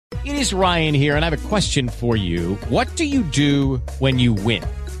It is Ryan here, and I have a question for you. What do you do when you win?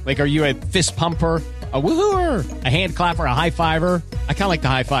 Like, are you a fist pumper, a woohooer, a hand clapper, a high fiver? I kind of like the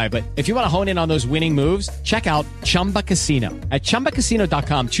high five, but if you want to hone in on those winning moves, check out Chumba Casino. At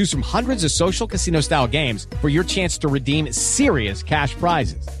ChumbaCasino.com, choose from hundreds of social casino-style games for your chance to redeem serious cash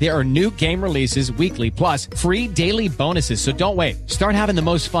prizes. There are new game releases weekly, plus free daily bonuses. So don't wait. Start having the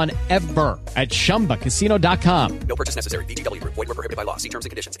most fun ever at ChumbaCasino.com. No purchase necessary. VGW Group. Void where prohibited by law. See terms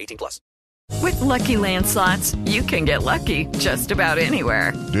and conditions. 18+. With Lucky Land Slots, you can get lucky just about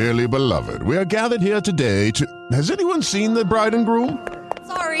anywhere. Dearly beloved, we are gathered here today to... Has anyone seen the bride and groom?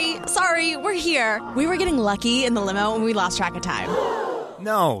 Sorry, we're here. We were getting lucky in the limo and we lost track of time.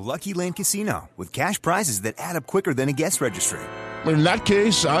 No, Lucky Land Casino, with cash prizes that add up quicker than a guest registry. In that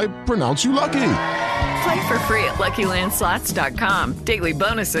case, I pronounce you lucky. Play for free at LuckyLandSlots.com. Daily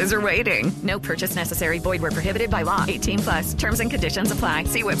bonuses are waiting. No purchase necessary. Void where prohibited by law. 18+. Terms and conditions apply.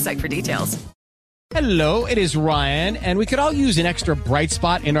 See website for details. Hello, it is Ryan, and we could all use an extra bright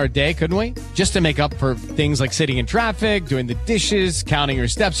spot in our day, couldn't we? Just to make up for things like sitting in traffic, doing the dishes, counting your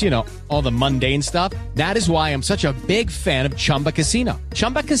steps, all the mundane stuff. That is why I'm such a big fan of Chumba Casino.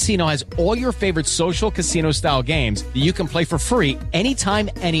 Chumba Casino has all your favorite social casino-style games that you can play for free anytime,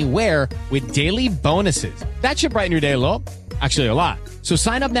 anywhere with daily bonuses. That should brighten your day a little. Actually, a lot. So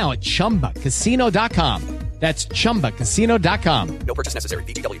sign up now at ChumbaCasino.com. That's ChumbaCasino.com. No purchase necessary.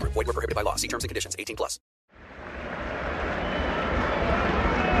 VGW Group. Void where prohibited by law. See terms and conditions. 18+.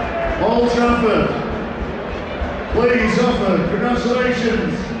 Old Trafford, please offer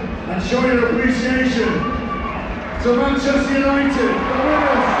congratulations and show your appreciation to Manchester United, the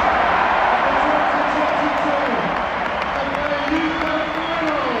winners of the 2022 FA Youth Cup final.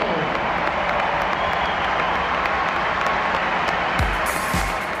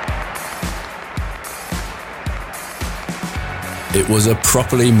 It was a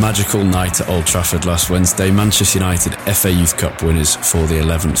properly magical night at Old Trafford last Wednesday. Manchester United FA Youth Cup winners for the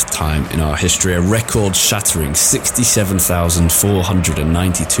 11th time in our history. A record-shattering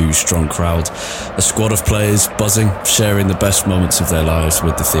 67,492 strong crowd. A squad of players buzzing, sharing the best moments of their lives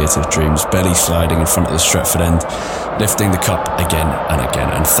with the Theatre of Dreams, belly sliding in front of the Stretford end, lifting the cup again and again,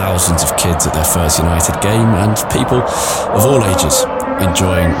 and thousands of kids at their first United game, and people of all ages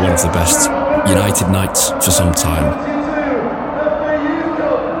enjoying one of the best United nights for some time.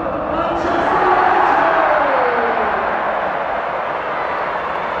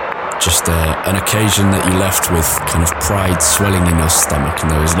 Just an occasion that you left with kind of pride swelling in your stomach,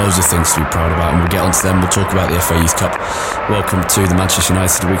 and there was loads of things to be proud about, and we'll get onto them. We'll talk about the FA Youth Cup. Welcome to the Manchester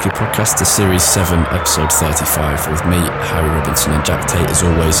United Weekly Podcast, to Series 7, Episode 35, with me, Harry Robinson, and Jack Tate, as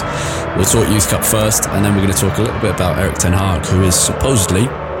always. We'll talk Youth Cup first, and then we're going to talk a little bit about Erik who is supposedly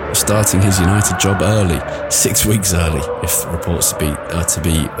starting his United job early, 6 weeks early, if reports are to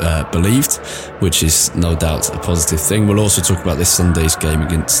be believed, which is no doubt a positive thing. We'll also talk about this Sunday's game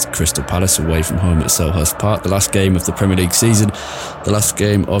against Crystal Palace away from home at Selhurst Park, the last game of the Premier League season, the last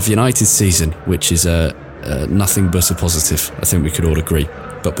game of United's season, which is nothing but a positive, I think we could all agree.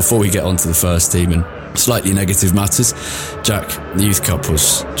 But before we get on to the first team and slightly negative matters, Jack, the Youth Cup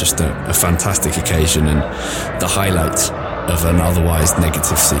was just a fantastic occasion and the highlight of an otherwise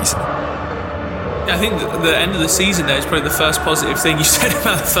negative season. I think the end of the season there is probably the first positive thing you said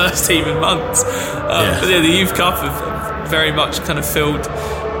about the first team in months. But yeah, the Youth Cup have very much kind of filled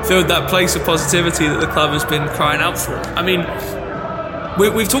that place of positivity that the club has been crying out for. I mean,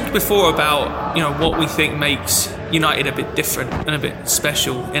 we've talked before about what we think makes United a bit different and a bit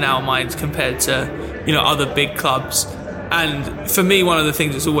special in our minds compared to other big clubs. And for me, one of the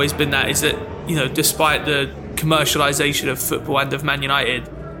things that's always been that is that despite the commercialisation of football and of Man United,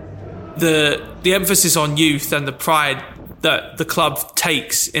 the emphasis on youth and the pride that the club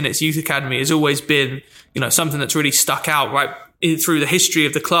takes in its youth academy has always been something that's really stuck out right through the history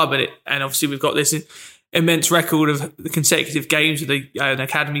of the club, and obviously we've got this immense record of the consecutive games with an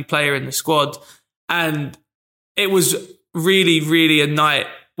academy player in the squad, and it was really, really a night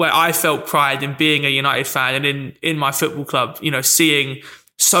where I felt pride in being a United fan and in my football club, seeing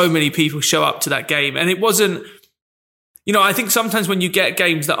so many people show up to that game. And it wasn't, I think sometimes when you get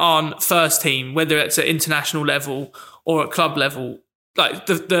games that aren't first team, whether it's at international level or at club level, like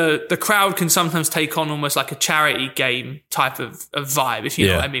the crowd can sometimes take on almost like a charity game type of vibe, if you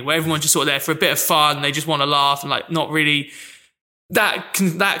know what I mean, where everyone's just sort of there for a bit of fun. They just want to laugh and like not really that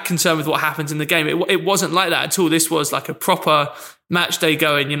concerned with what happens in the game. It wasn't like that at all. This was like a proper match day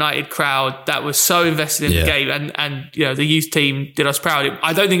going United crowd that was so invested in the game, and the youth team did us proud.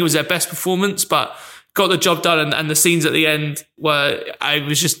 I don't think it was their best performance, but got the job done, and the scenes at the end were, I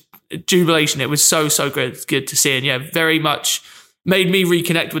was just jubilation. It was so good to see, and very much made me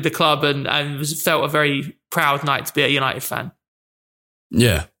reconnect with the club and felt a very proud night to be a United fan.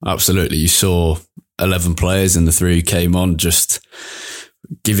 Yeah, absolutely. You saw 11 players and the 3 who came on just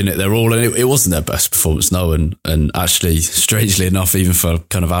giving it their all, and it wasn't their best performance, no. And actually, strangely enough, even for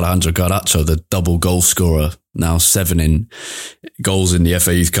kind of Alejandro Garnacho, the double goal scorer, now 7 goals in the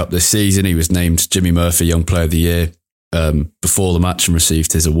FA Youth Cup this season. He was named Jimmy Murphy Young Player of the Year before the match and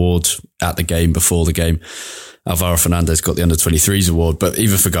received his award at the game, before the game. Alvaro Fernandez got the under-23s award, but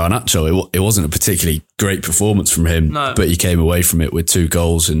even for Garnacho, it wasn't a particularly great performance from him, but he came away from it with 2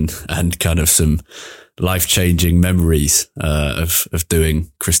 goals and kind of some life-changing memories of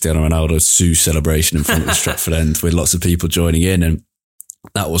doing Cristiano Ronaldo's Sue celebration in front of the Stretford End with lots of people joining in. And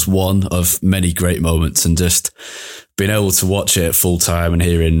that was one of many great moments, and just being able to watch it full time and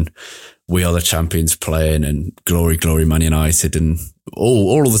hearing "We Are the Champions" playing and "Glory, Glory, Man United," and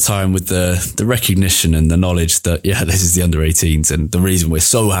all of the time with the recognition and the knowledge that, yeah, this is the under-18s, and the reason we're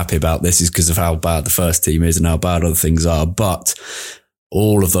so happy about this is because of how bad the first team is and how bad other things are. But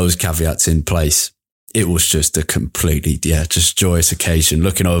all of those caveats in place, it was just a completely, just joyous occasion,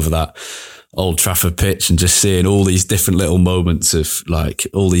 looking over that Old Trafford pitch and just seeing all these different little moments of like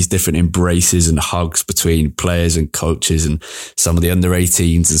all these different embraces and hugs between players and coaches, and some of the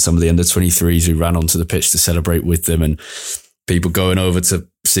under-18s and some of the under-23s who ran onto the pitch to celebrate with them, and people going over to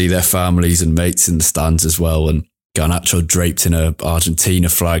see their families and mates in the stands as well. And Garnacho draped in a Argentina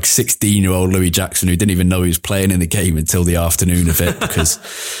flag, 16-year-old Louis Jackson, who didn't even know he was playing in the game until the afternoon of it because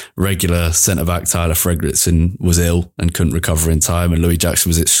regular centre-back Tyler Fredrickson was ill and couldn't recover in time. And Louis Jackson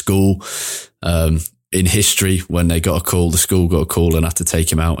was at school. In history, when they got a call, the school got a call and had to take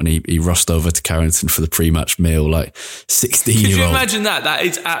him out, and he rushed over to Carrington for the pre-match meal, like 16-year-old. Could you imagine that? That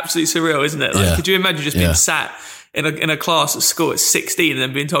is absolutely surreal, isn't it? Like, could you imagine just being sat in a class at school at 16 and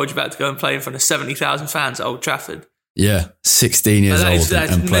then being told you're about to go and play in front of 70,000 fans at Old Trafford? Yeah, 16 years old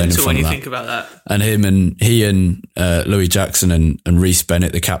and playing in front when you of that. think about that. And he and Louis Jackson and Reece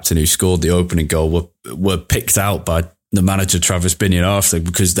Bennett, the captain who scored the opening goal, were picked out by the manager Travis Binion after,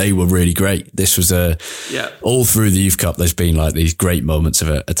 because they were really great. This was all through the Youth Cup, there's been like these great moments of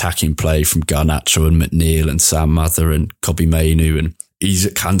attacking play from Garnacho and McNeil and Sam Mather and Kobe Mainu and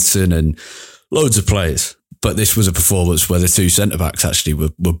Isaac Hansen and loads of players. But this was a performance where the 2 centre-backs actually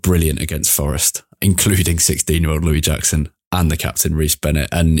were brilliant against Forest, including 16-year-old Louis Jackson and the captain, Reece Bennett.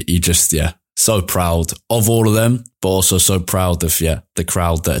 And you just, so proud of all of them, but also so proud of, the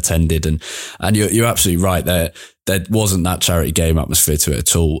crowd that attended. And you're absolutely right. There wasn't that charity game atmosphere to it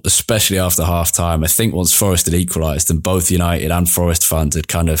at all, especially after half-time. I think once Forest had equalised and both United and Forest fans had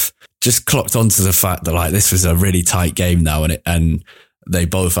kind of just clocked onto the fact that like this was a really tight game now, and they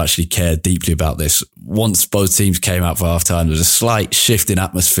both actually cared deeply about this. Once both teams came out for half-time, there was a slight shift in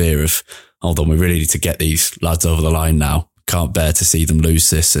atmosphere of, hold on, we really need to get these lads over the line now. Can't bear to see them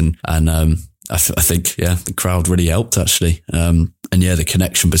lose this. And I think, the crowd really helped actually. The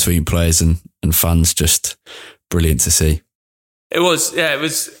connection between players and fans, just brilliant to see. It was, like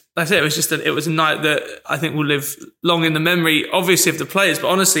I said, it was a night that I think will live long in the memory, obviously, of the players, but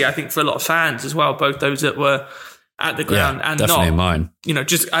honestly, I think for a lot of fans as well, both those that were at the ground and definitely not. Mine.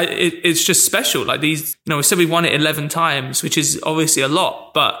 It's just special. Like these, we said we won it 11 times, which is obviously a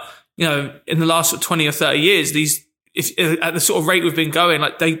lot, but in the last 20 or 30 years, these, if at the sort of rate we've been going,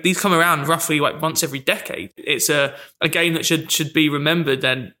 like these come around roughly like once every decade. It's a game that should be remembered.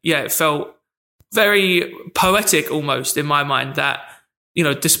 And it felt very poetic almost in my mind that,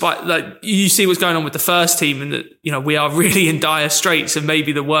 despite like you see what's going on with the first team and that, we are really in dire straits and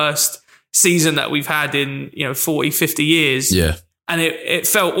maybe the worst season that we've had in 40, 50 years. Yeah. And it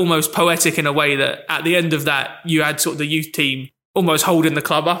felt almost poetic in a way that at the end of that, you had sort of the youth team almost holding the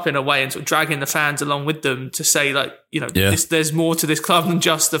club up in a way and sort of dragging the fans along with them to say like, there's more to this club than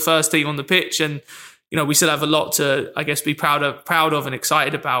just the first team on the pitch. And, we still have a lot to, I guess, be proud of and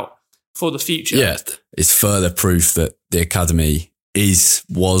excited about for the future. Yeah. It's further proof that the academy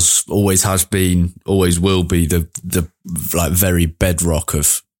always has been, always will be the like very bedrock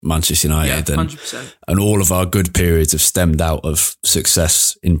of Manchester United, 100%. And all of our good periods have stemmed out of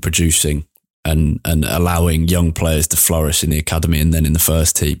success in producing and allowing young players to flourish in the academy and then in the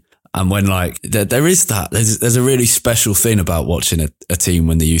first team. And when there is that, there's a really special thing about watching a team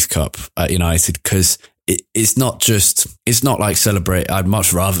win the Youth Cup at United, because it's not like celebrate. I'd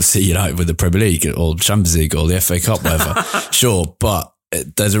much rather see United with the Premier League or Champions League or the FA Cup, whatever. Sure, but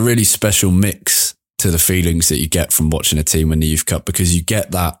there's a really special mix to the feelings that you get from watching a team win the Youth Cup, because you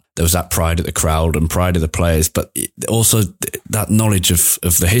get that there was that pride of the crowd and pride of the players, but also that knowledge of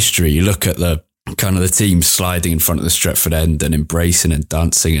the history. You look at the kind of the team sliding in front of the Stretford end and embracing and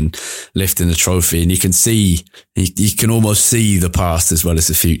dancing and lifting the trophy. And you can see, you can almost see the past as well as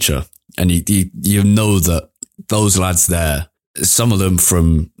the future. And you know that those lads there, some of them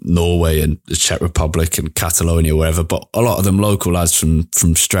from Norway and the Czech Republic and Catalonia, wherever, but a lot of them local lads from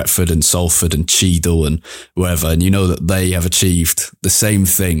Stretford and Salford and Cheadle and wherever. And you know that they have achieved the same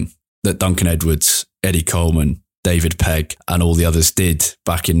thing that Duncan Edwards, Eddie Coleman, David Pegg and all the others did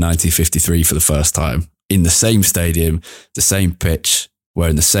back in 1953 for the first time, in the same stadium, the same pitch,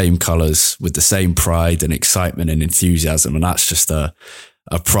 wearing the same colours, with the same pride and excitement and enthusiasm. And that's just a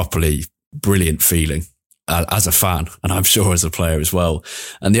properly brilliant feeling as a fan, and I'm sure as a player as well.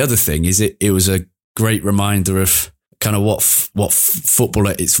 And the other thing is it was a great reminder of kind of what football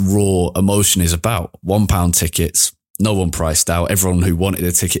at its raw emotion is about. £1 tickets, no one priced out. Everyone who wanted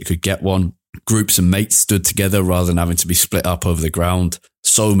a ticket could get one. Groups and mates stood together rather than having to be split up over the ground.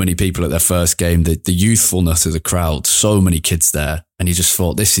 So many people at their first game, the youthfulness of the crowd, so many kids there. And you just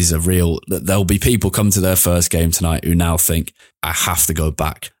thought, this is there'll be people come to their first game tonight who now think, I have to go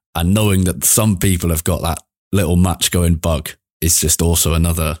back. And knowing that some people have got that little match going bug is just also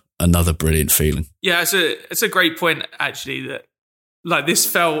another brilliant feeling. Yeah, it's a great point, actually, that like this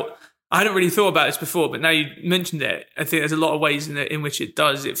felt, I hadn't really thought about this before, but now you mentioned it, I think there's a lot of ways in which it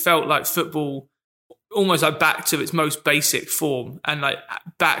does. It felt like football almost like back to its most basic form and like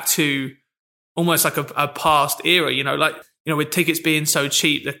back to almost like a past era, with tickets being so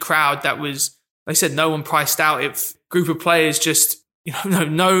cheap, the crowd that was, like I said, no one priced out. If group of players just,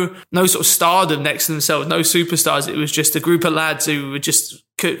 no sort of stardom next to themselves, no superstars. It was just a group of lads who were just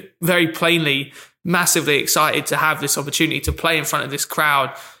very plainly massively excited to have this opportunity to play in front of this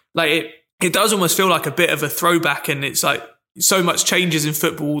crowd. Like it does almost feel like a bit of a throwback, and it's like so much changes in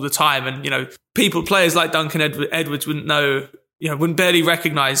football all the time. And, players like Duncan Edwards wouldn't know, wouldn't barely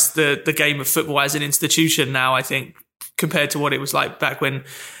recognise the game of football as an institution now, I think, compared to what it was like back when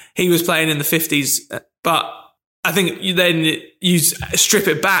he was playing in the 50s. But I think you strip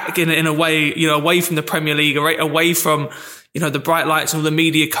it back in a way, away from the Premier League, away from, the bright lights and all the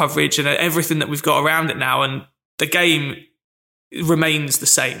media coverage and everything that we've got around it now. And the game remains the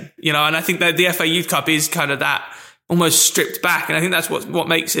same, and I think that the FA Youth Cup is kind of that almost stripped back. And I think that's what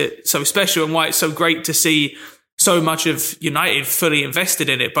makes it so special and why it's so great to see so much of United fully invested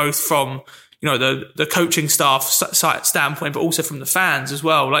in it, both from, the coaching staff standpoint, but also from the fans as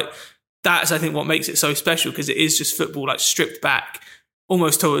well. Like that's, I think, what makes it so special, because it is just football like stripped back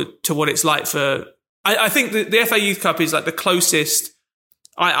almost to what it's like for, I think the FA Youth Cup is like the closest,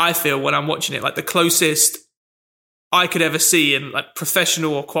 I feel when I'm watching it, like the closest I could ever see in like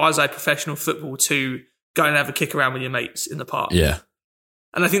professional or quasi-professional football to go and have a kick around with your mates in the park. Yeah.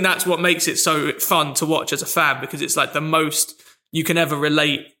 And I think that's what makes it so fun to watch as a fan, because it's like the most you can ever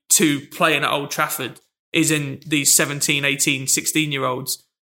relate to playing at Old Trafford is in these 17, 18, 16-year-olds,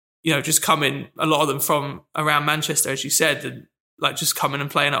 just coming, a lot of them from around Manchester, as you said, and like just coming and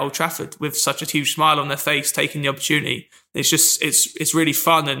playing at Old Trafford with such a huge smile on their face, taking the opportunity. It's just, it's really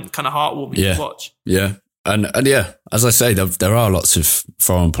fun and kind of heartwarming to watch. Yeah. And yeah, as I say, there are lots of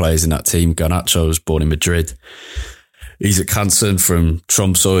foreign players in that team. Garnacho was born in Madrid. Isak Hansen from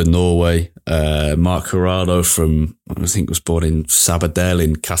Tromsø in Norway. Mark Jurado from, I think, was born in Sabadell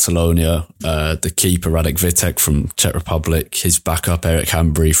in Catalonia. The keeper, Radek Vitek from Czech Republic. His backup, Erik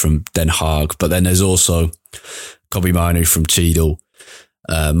Hanbury from Den Haag. But then there's also Kobe Mainu from Cheadle,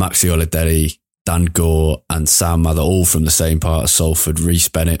 Maxi Oladelli, Dan Gore and Sam Mather, all from the same part of Salford. Rhys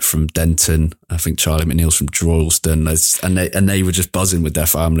Bennett from Denton. I think Charlie McNeil's from Droylsden. And they were just buzzing with their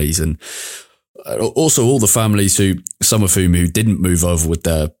families. And also all the families some of whom didn't move over with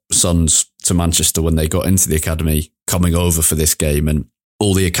their sons to Manchester when they got into the academy, coming over for this game. And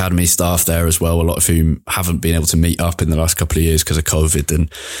all the academy staff there as well, a lot of whom haven't been able to meet up in the last couple of years because of COVID.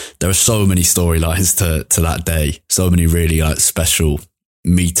 And there are so many storylines to that day. So many really special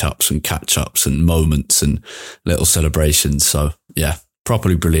meetups and catch-ups and moments and little celebrations. So yeah,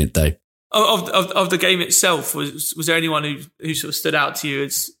 properly brilliant day. Of the game itself, was there anyone who sort of stood out to you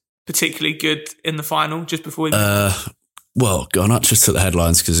as particularly good in the final just before? Well, Garnacho took the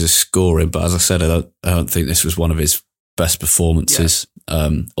headlines because of his scoring, but as I said, I don't think this was one of his best performances. Yeah.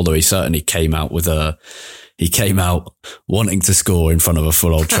 Although he certainly came out wanting to score in front of a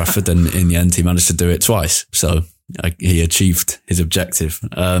full Old Trafford, and in the end he managed to do it twice. So he achieved his objective.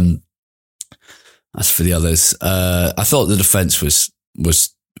 As for the others, I thought the defence was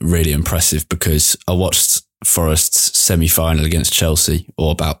really impressive, because I watched Forest's semi-final against Chelsea,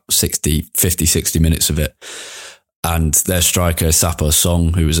 or about 60 minutes of it. And their striker, Sapo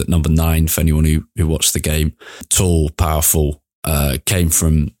Song, who was at number 9, for anyone who watched the game, tall, powerful, came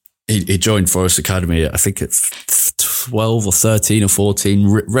from he joined Forest Academy, I think at 12 or 13 or 14,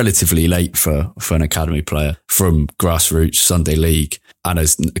 relatively late for an academy player from grassroots Sunday League. And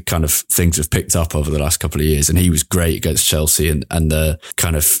as kind of things have picked up over the last couple of years, and he was great against Chelsea, and the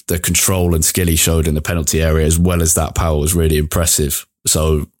kind of the control and skill he showed in the penalty area, as well as that power, was really impressive.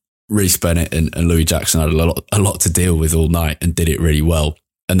 So Reece Bennett and Louis Jackson had a lot to deal with all night and did it really well.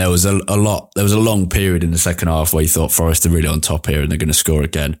 And there was a long period in the second half where you thought Forest are really on top here and they're going to score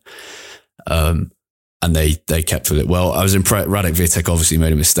again. And they kept with it well. I was impressed. Radek Vitek obviously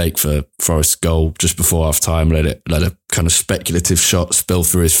made a mistake for Forest's goal just before half time, let a kind of speculative shot spill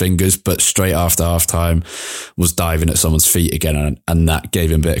through his fingers, but straight after half time was diving at someone's feet again, and that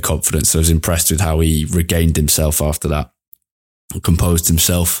gave him a bit of confidence. So I was impressed with how he regained himself after that, composed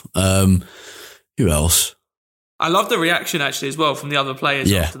himself. Who else? I love the reaction actually as well from the other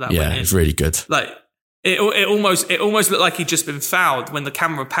players after that. Yeah, it was really good. Like it almost looked like he'd just been fouled when the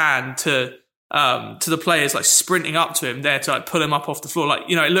camera panned to the players like sprinting up to him there to like pull him up off the floor. Like,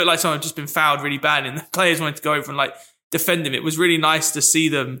 you know, it looked like someone had just been fouled really bad and the players wanted to go over and like defend him. It was really nice to see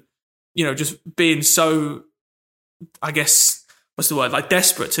them, you know, just being so, I guess, what's the word? Like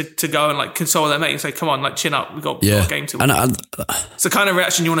desperate to go and like console their mate and say, come on, like chin up. We've got a game to win. It's the kind of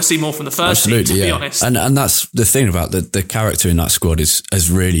reaction you want to see more from the first team, to be honest. And that's the thing about the character in that squad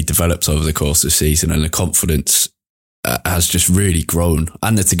has really developed over the course of the season, and the confidence has just really grown,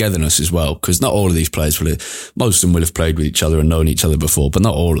 and the togetherness as well, because not all of these players most of them will have played with each other and known each other before, but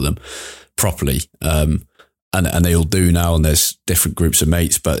not all of them properly. And they all do now, and there's different groups of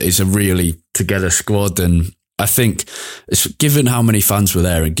mates, but it's a really together squad. And I think it's given how many fans were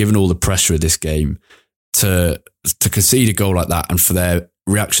there and given all the pressure of this game to concede a goal like that and for their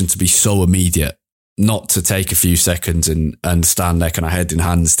reaction to be so immediate, not to take a few seconds and stand there kind of head in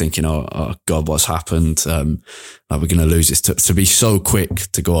hands thinking, oh God, what's happened? Like we're going to lose this. To be so quick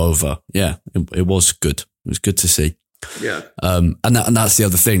to go over. Yeah, it was good. It was good to see. Yeah. And that's the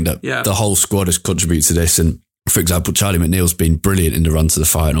other thing, that the whole squad has contributed to this. And for example, Charlie McNeil's been brilliant in the run to the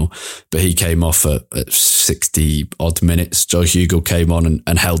final, but he came off at 60 odd minutes. Joe Hugo came on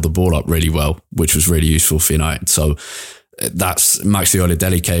and held the ball up really well, which was really useful for United. So that's Maxi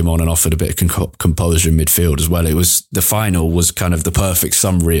Olidelli came on and offered a bit of composure in midfield as well. The final was kind of the perfect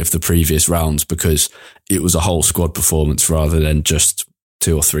summary of the previous rounds because it was a whole squad performance rather than just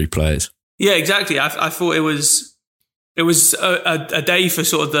two or three players. Yeah, exactly. I thought it was a day for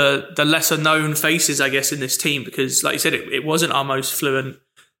sort of the lesser known faces, I guess, in this team, because like you said, it wasn't our most fluent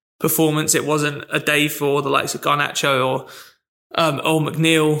performance. It wasn't a day for the likes of Garnacho or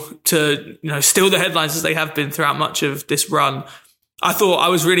McNeil to, you know, steal the headlines as they have been throughout much of this run. I thought I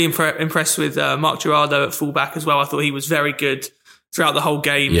was really impressed with Mark Gerardo at fullback as well. I thought he was very good throughout the whole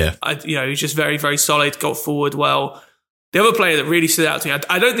game. Yeah, he was just very, very solid, got forward well. The other player that really stood out to me,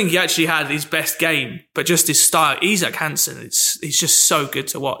 I don't think he actually had his best game, but just his style, Isak Hansen, he's just so good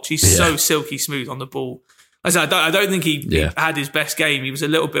to watch. He's so silky smooth on the ball. I don't think he had his best game. He was a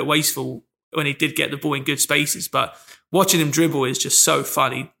little bit wasteful when he did get the ball in good spaces, but watching him dribble is just so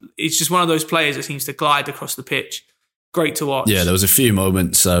funny. It's just one of those players that seems to glide across the pitch. Great to watch. Yeah, there was a few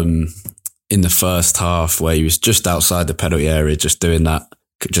moments in the first half where he was just outside the penalty area, just doing that,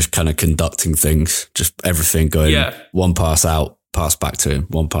 just kind of conducting things, just everything going one pass out, pass back to him,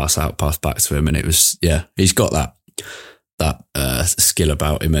 one pass out, pass back to him. And it was, he's got that skill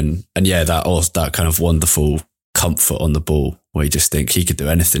about him. And that kind of wonderful comfort on the ball where you just think he could do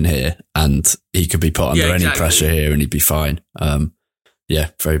anything here and he could be put under any pressure here and he'd be fine.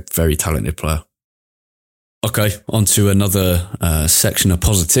 Very, very talented player. Okay, on to another section of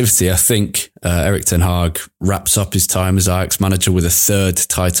positivity. I think Erik ten Hag wraps up his time as Ajax manager with a third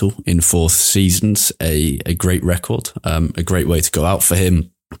title in 4 seasons, a great record, a great way to go out for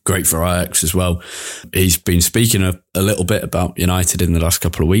him. Great for Ajax as well. He's been speaking a little bit about United in the last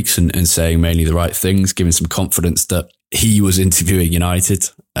couple of weeks and saying mainly the right things, giving some confidence that he was interviewing United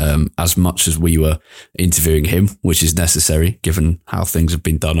as much as we were interviewing him, which is necessary given how things have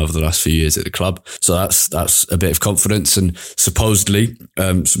been done over the last few years at the club. So that's a bit of confidence. And supposedly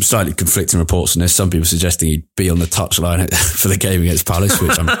some slightly conflicting reports on this. Some people suggesting he'd be on the touchline for the game against Palace,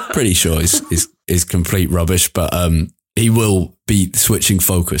 which I'm pretty sure is complete rubbish. But he will be switching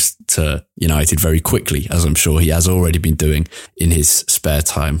focus to United very quickly, as I'm sure he has already been doing in his spare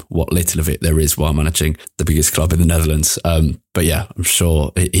time, what little of it there is while managing the biggest club in the Netherlands. But yeah, I'm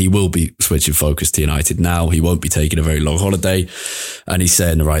sure he will be switching focus to United now. He won't be taking a very long holiday, and he's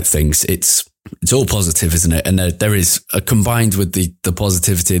saying the right things. It's all positive, isn't it? And there is, combined with the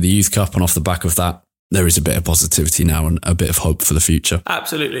positivity of the Youth Cup, and off the back of that, there is a bit of positivity now and a bit of hope for the future.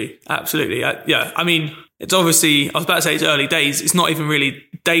 Absolutely. I mean, it's obviously, I was about to say it's early days. It's not even really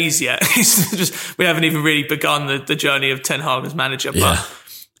days yet. It's just, we haven't even really begun the journey of Ten Hag as manager. Yeah. But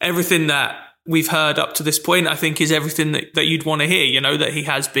everything that we've heard up to this point, I think, is everything that you'd want to hear, that he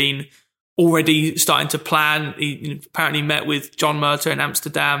has been already starting to plan. He apparently met with John Murtough in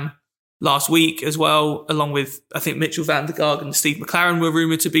Amsterdam last week as well, along with, I think, Mitchell van der Gaag and Steve McLaren were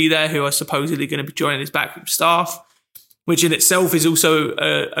rumoured to be there, who are supposedly going to be joining his backroom staff, which in itself is also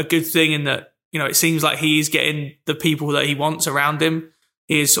a good thing in that, it seems like he is getting the people that he wants around him.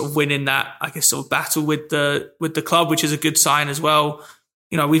 He is sort of winning that, I guess, sort of battle with the club, which is a good sign as well.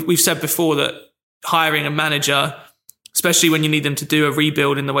 We've said before that hiring a manager, especially when you need them to do a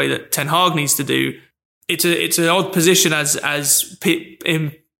rebuild in the way that Ten Hag needs to do, it's an odd position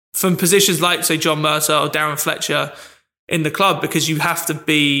from positions like, say, John Murtough or Darren Fletcher in the club, because you have to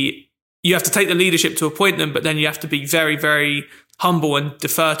take the leadership to appoint them, but then you have to be very, very humble and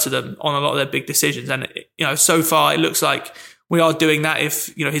defer to them on a lot of their big decisions. And, so far it looks like we are doing that.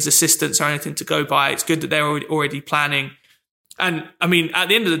 If, his assistants are anything to go by, it's good that they're already planning. And I mean, at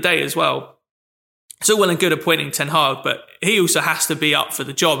the end of the day as well, it's all well and good appointing Ten Hag, but he also has to be up for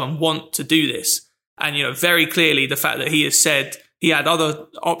the job and want to do this. And, very clearly the fact that he has said he had other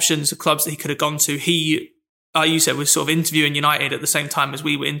options of clubs that he could have gone to. He, you said, was sort of interviewing United at the same time as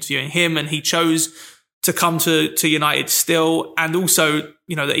we were interviewing him, and he chose to come to United still. And also,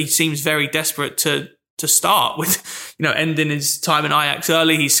 that he seems very desperate to start with, ending his time in Ajax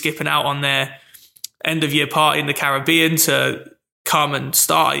early. He's skipping out on their end of year party in the Caribbean to come and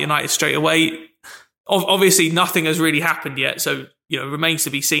start at United straight away. Obviously, nothing has really happened yet, so it remains to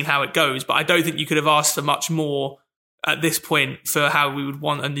be seen how it goes. But I don't think you could have asked for much more at this point for how we would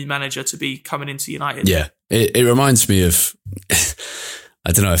want a new manager to be coming into United. Yeah, it reminds me of,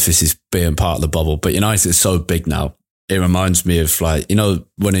 I don't know if this is being part of the bubble, but United is so big now. It reminds me of, like,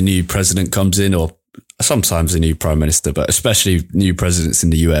 when a new president comes in, or sometimes a new prime minister, but especially new presidents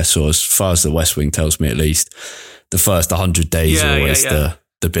in the US, or as far as the West Wing tells me at least, the first 100 days are always the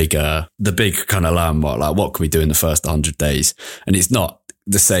big kind of landmark. Like, what can we do in the first 100 days? And it's not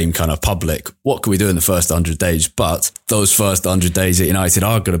the same kind of public, what can we do in the first 100 days? But those first 100 days at United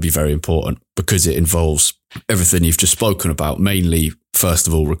are going to be very important, because it involves everything you've just spoken about, mainly, first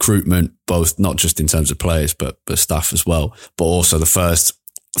of all, recruitment, both not just in terms of players, but staff as well. But also the first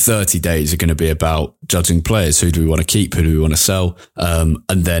 30 days are going to be about judging players. Who do we want to keep? Who do we want to sell? And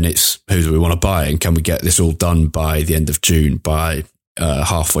then it's, who do we want to buy? And can we get this all done by the end of June, by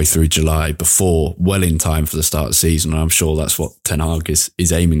halfway through July, before, well in time for the start of the season? And I'm sure that's what Ten Hag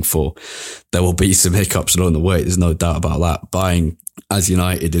is aiming for. There will be some hiccups along the way. There's no doubt about that. Buying as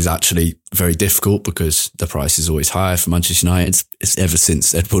United is actually very difficult, because the price is always higher for Manchester United. It's ever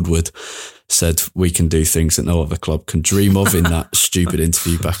since Ed Woodward said we can do things that no other club can dream of in that stupid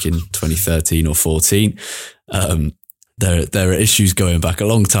interview back in 2013 or 14. There are issues going back a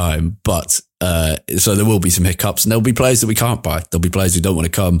long time, but so there will be some hiccups, and there'll be players that we can't buy. There'll be players who don't want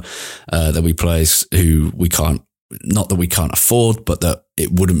to come. There'll be players who we can't, not that we can't afford, but that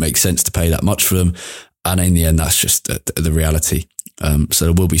it wouldn't make sense to pay that much for them. And in the end, that's just the reality. So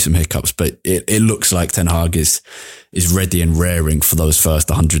there will be some hiccups, but it looks like Ten Hag is ready and raring for those first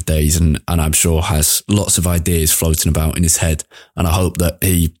 100 days, and I'm sure has lots of ideas floating about in his head. And I hope that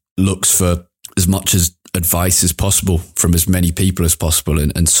he looks for as much as advice as possible from as many people as possible,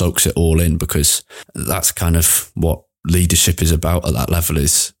 and soaks it all in, because that's kind of what leadership is about at that level,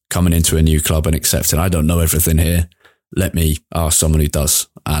 is coming into a new club and accepting, I don't know everything here. Let me ask someone who does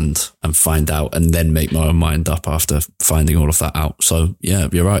and find out, and then make my own mind up after finding all of that out. So yeah,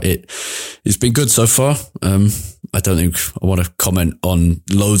 you're right. It's been good so far. I don't think I want to comment on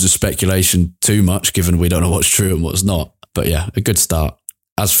loads of speculation too much, given we don't know what's true and what's not. But yeah, a good start.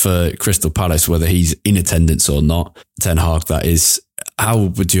 As for Crystal Palace, whether he's in attendance or not, Ten Hag, that is, how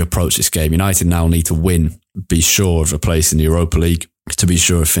would you approach this game? United now need to win, be sure of a place in the Europa League, to be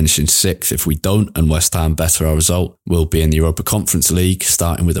sure of finishing sixth. If we don't, and West Ham better our result, we'll be in the Europa Conference League,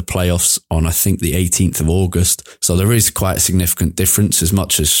 starting with the playoffs on, I think, the 18th of August. So there is quite a significant difference. As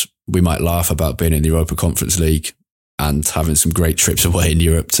much as we might laugh about being in the Europa Conference League and having some great trips away in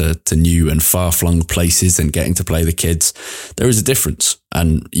Europe to new and far-flung places and getting to play the kids, there is a difference.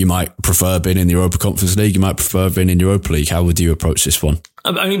 And you might prefer being in the Europa Conference League, you might prefer being in Europa League. How would you approach this one?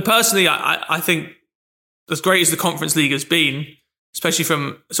 I mean, personally, I think as great as the Conference League has been, especially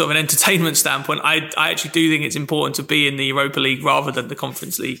from sort of an entertainment standpoint, I actually do think it's important to be in the Europa League rather than the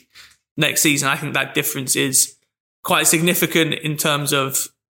Conference League next season. I think that difference is quite significant in terms of,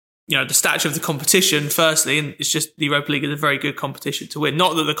 the stature of the competition, firstly, and it's just the Europa League is a very good competition to win.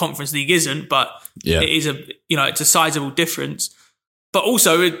 Not that the Conference League isn't, but it is it's a sizable difference. But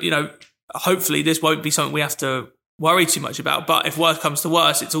also, hopefully this won't be something we have to worry too much about. But if worse comes to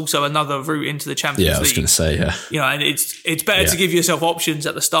worse, it's also another route into the Champions League. Yeah, I was going to say, yeah. You know, and it's better to give yourself options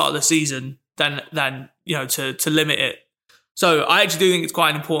at the start of the season than you know, to limit it. So I actually do think it's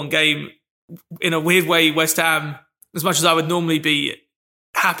quite an important game. In a weird way, West Ham, as much as I would normally be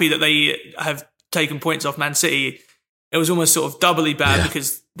happy that they have taken points off Man City, it was almost sort of doubly bad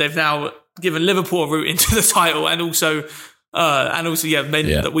because they've now given Liverpool a route into the title and also meant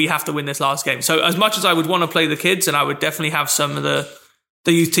that we have to win this last game. So as much as I would want to play the kids, and I would definitely have some of the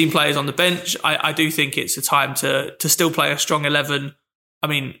youth team players on the bench, I do think it's a time to still play a strong 11. I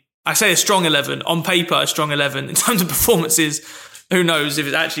mean, I say a strong 11. On paper, a strong 11. In terms of performances, who knows if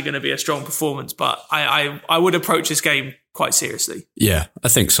it's actually going to be a strong performance. But I would approach this game quite seriously. Yeah, I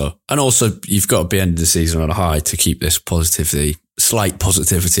think so. And also, you've got to be ending the season on a high to keep this slight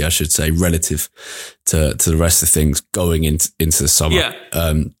positivity, I should say, relative to the rest of things going into the summer. Yeah.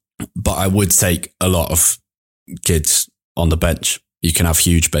 But I would take a lot of kids on the bench. You can have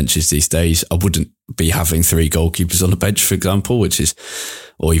huge benches these days. I wouldn't be having 3 goalkeepers on the bench, for example,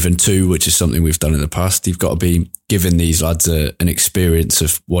 or even 2, which is something we've done in the past. You've got to be giving these lads an experience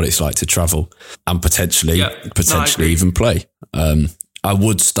of what it's like to travel and potentially even play. I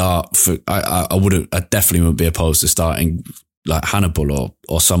would start I definitely wouldn't be opposed to starting like Hannibal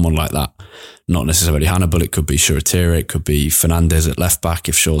or someone like that. Not necessarily Hannibal. It could be Shuratira. It could be Fernandez at left back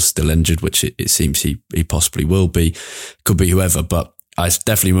if Shaw's still injured, which it seems he possibly will be. Could be whoever, but I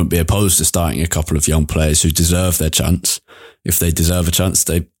definitely wouldn't be opposed to starting a couple of young players who deserve their chance. If they deserve a chance,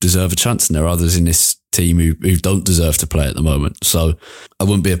 they deserve a chance. And there are others in this team who don't deserve to play at the moment. So I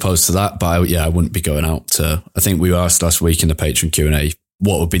wouldn't be opposed to that, but I wouldn't be going out to, I think we asked last week in the Patreon Q&A,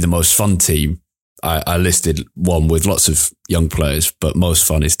 what would be the most fun team? I listed one with lots of young players, but most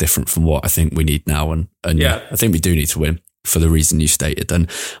fun is different from what I think we need now. And I think we do need to win for the reason you stated. And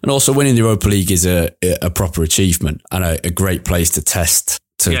also winning the Europa League is a proper achievement and a great place to test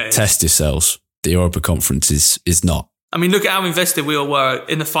yourselves. The Europa Conference is not. I mean, look at how invested we all were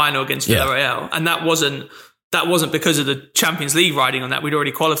in the final against Villarreal. And that wasn't because of the Champions League riding on that. We'd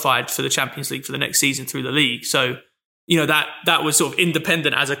already qualified for the Champions League for the next season through the league. So, you know, that was sort of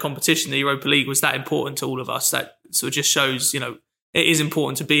independent as a competition. The Europa League was that important to all of us. That sort of just shows, you know, it is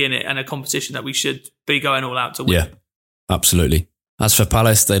important to be in it and a competition that we should be going all out to win. Yeah, absolutely. As for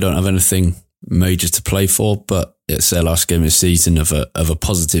Palace, they don't have anything major to play for, but it's their last game of the season of a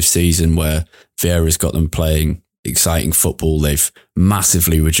positive season where Vieira's got them playing exciting football. They've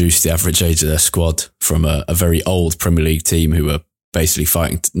massively reduced the average age of their squad from a very old Premier League team who were basically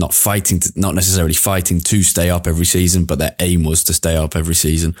not necessarily fighting to stay up every season, but their aim was to stay up every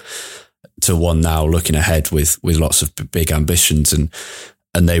season, to one now looking ahead with lots of big ambitions, and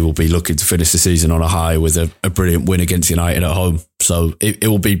they will be looking to finish the season on a high with a brilliant win against United at home. So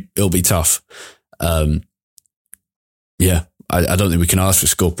it'll be tough. I don't think we can ask for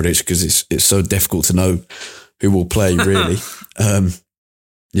score prediction because it's so difficult to know who will play really.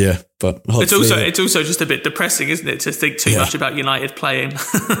 But it's also just a bit depressing, isn't it, to think too much about United playing?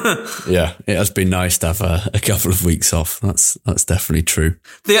 Yeah, it has been nice to have a couple of weeks off. That's definitely true.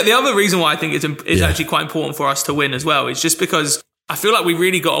 The other reason why I think it's actually quite important for us to win as well is just because I feel like we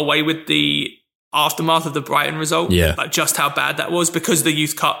really got away with the aftermath of the Brighton result. Yeah, like just how bad that was because the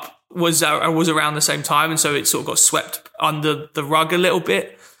Youth Cup was around the same time, and so it sort of got swept under the rug a little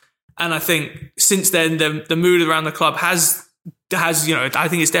bit. And I think since then the mood around the club has, you know, I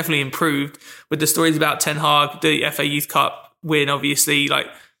think it's definitely improved with the stories about Ten Hag, the FA Youth Cup win, obviously. Like,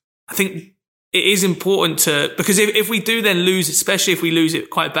 I think it is important because if we do then lose, especially if we lose it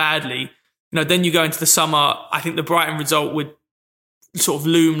quite badly, you know, then you go into the summer, I think the Brighton result would sort of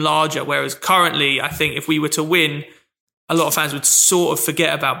loom larger. Whereas currently, I think if we were to win, a lot of fans would sort of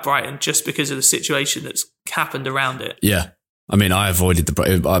forget about Brighton just because of the situation that's happened around it. Yeah. I mean, I avoided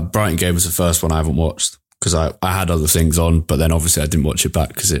the Brighton game was the first one I haven't watched because I had other things on, but then obviously I didn't watch it back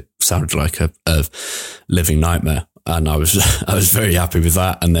because it sounded like a living nightmare. And I was very happy with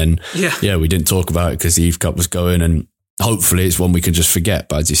that. And then, we didn't talk about it because the Youth Cup was going, and hopefully it's one we can just forget.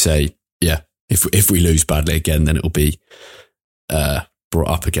 But as you say, if we lose badly again, then it will be brought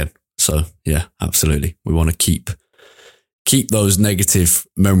up again. So yeah, absolutely. We want to keep those negative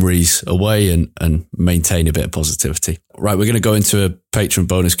memories away and maintain a bit of positivity. Right, we're going to go into a Patreon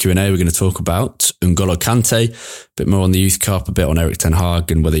bonus Q&A. We're going to talk about N'Golo Kante, a bit more on the Youth Cup, a bit on Erik Ten Hag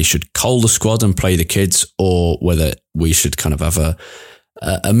and whether he should cull the squad and play the kids, or whether we should kind of have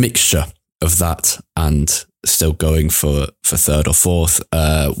a mixture of that and still going for third or fourth.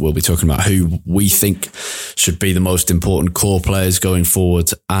 We'll be talking about who we think should be the most important core players going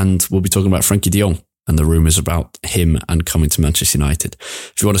forward, and we'll be talking about Frankie de Jong and the rumours about him and coming to Manchester United.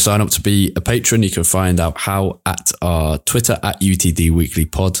 If you want to sign up to be a patron, you can find out how at our Twitter at UTD Weekly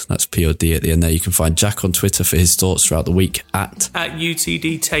Pod. That's POD at the end there. You can find Jack on Twitter for his thoughts throughout the week at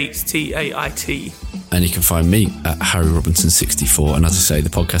UTD Tate, Tait. And you can find me at Harry Robinson 64. And as I say, the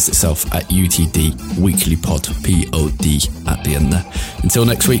podcast itself at UTD Weekly Pod, POD at the end there. Until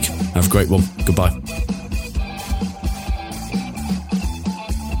next week, have a great one. Goodbye.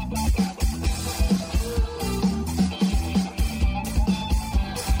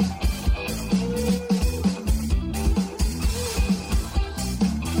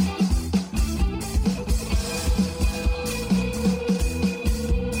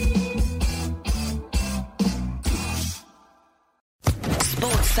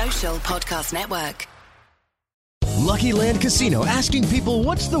 Podcast Network. Lucky Land Casino, asking people,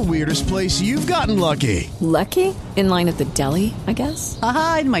 what's the weirdest place you've gotten lucky? Lucky? In line at the deli, I guess?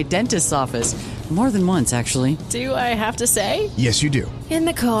 Aha, in my dentist's office. More than once, actually. Do I have to say? Yes, you do. In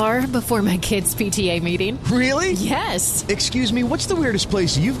the car before my kids' PTA meeting. Really? Yes. Excuse me, what's the weirdest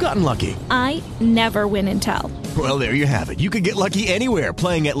place you've gotten lucky? I never win and tell. Well, there you have it. You can get lucky anywhere,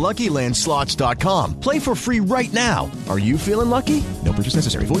 playing at LuckyLandSlots.com. Play for free right now. Are you feeling lucky? No purchase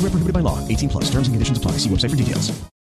necessary. Void where prohibited by law. 18+. Terms and conditions apply. See website for details.